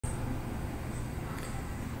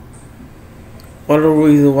One of the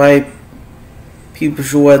reasons why people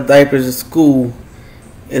should wear diapers at school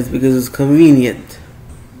is because it's convenient.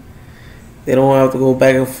 They don't have to go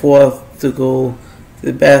back and forth to go to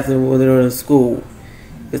the bathroom when they're in school.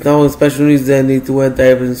 It's not only special needs that need to wear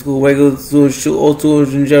diapers in school. Regular students all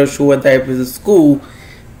students in general should wear diapers at school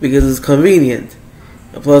because it's convenient.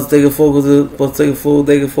 And plus, they can focus.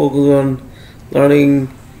 They can focus on learning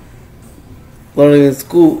in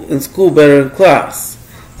school better in class.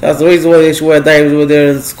 So that's the reason why they should wear diapers when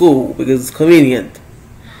they're in school, because it's convenient.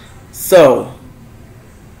 So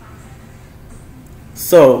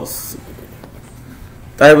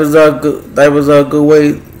diapers are good. Diapers are a good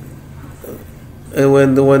way. And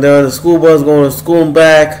when they're on the school bus going to school and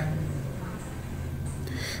back,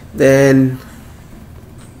 then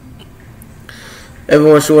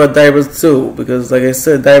everyone should wear diapers too, because like I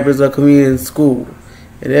said, diapers are convenient in school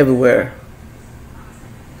and everywhere.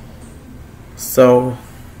 So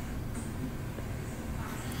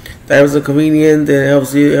diapers are convenient, and it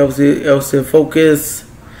helps you focus,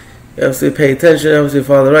 it helps you pay attention, it helps you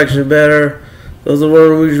follow direction better. Those are one of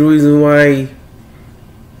the reasons why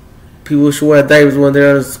people should wear diapers when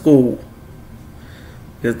they're in school,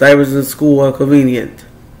 because diapers in school are convenient.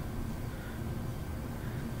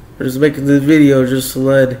 I'm just making this video just to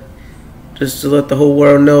let the whole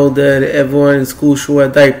world know that everyone in school should wear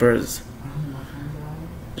diapers.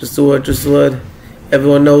 Just to let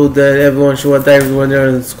everyone know that everyone should wear diapers when they're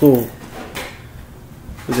in school,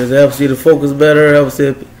 because it helps you to focus better, helps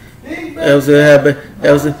you have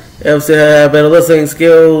better listening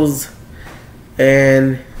skills,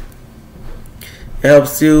 and it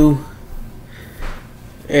helps you,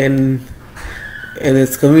 and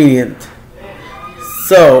it's convenient.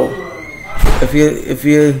 So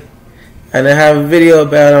and I have a video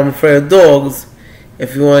about I'm afraid of dogs.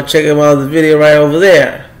 If you want to check out the video right over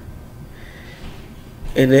there.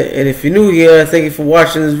 And if you're new here, thank you for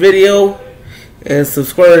watching this video, and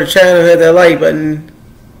subscribe to the channel, hit that like button,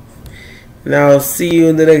 and I'll see you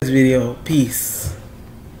in the next video. Peace.